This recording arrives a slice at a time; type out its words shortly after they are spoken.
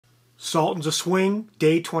Sultans of Swing,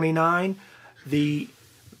 day 29, the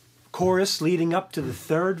chorus leading up to the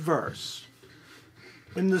third verse.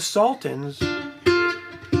 In the Sultans,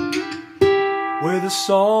 we're the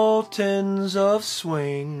Sultans of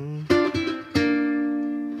Swing.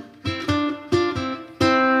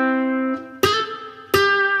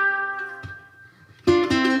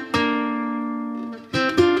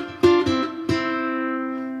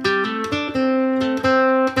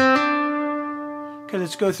 Okay,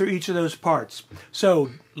 let's go through each of those parts.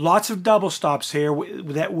 So, lots of double stops here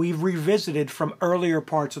that we've revisited from earlier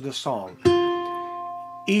parts of the song.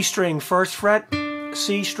 E string, first fret,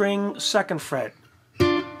 C string, second fret.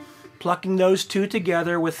 Plucking those two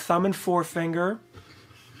together with thumb and forefinger.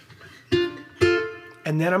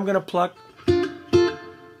 And then I'm going to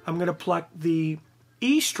pluck the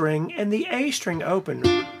E string and the A string open.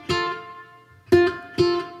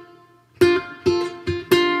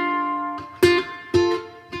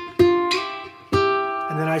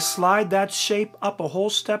 And then I slide that shape up a whole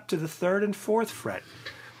step to the third and fourth fret.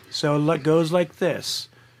 So it goes like this.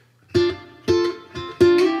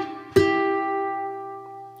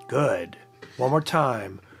 Good. One more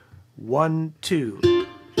time. 1, 2.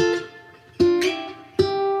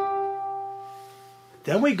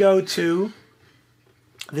 Then we go to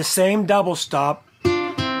the same double stop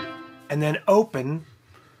and then open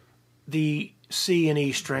the C and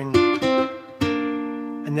E string.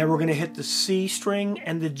 And then we're going to hit the C string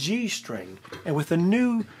and the G string. And with a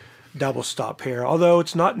new double stop here, although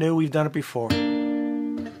it's not new, we've done it before.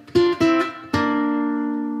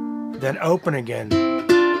 Then open again.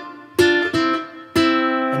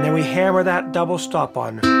 And then we hammer that double stop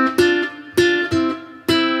on.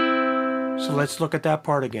 So let's look at that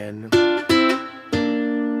part again.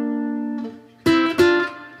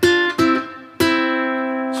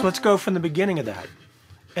 So let's go from the beginning of that.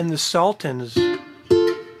 In the Sultans,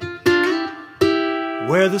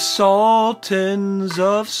 we're the Sultans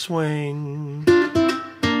of Swing.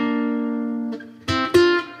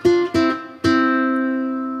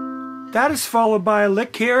 That is followed by a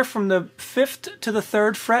lick here from the 5th to the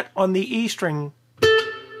 3rd fret on the E string.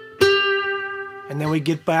 And then we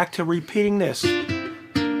get back to repeating this. And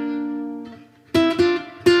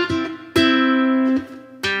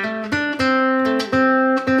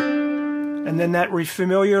then that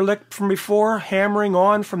familiar lick from before, hammering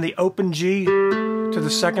on from the open G to the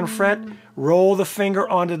 2nd fret, roll the finger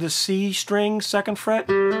onto the C string, 2nd fret,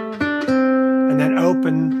 and then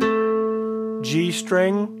open G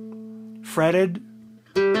string, fretted,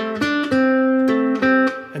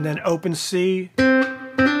 and then open C,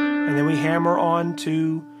 and then we hammer on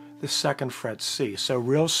to the 2nd fret C. So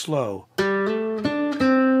real slow.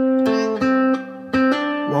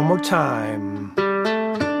 One more time.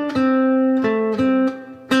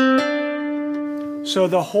 So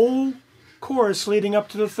the whole chorus leading up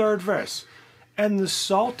to the 3rd verse. And the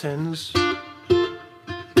Sultans,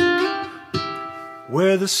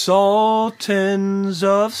 we're the Sultans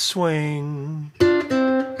of Swing.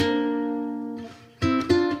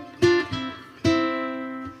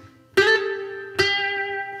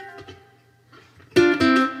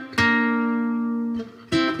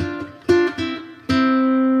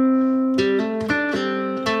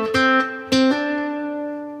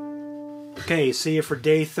 Okay, see you for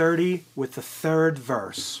day 30 with the 3rd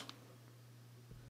verse.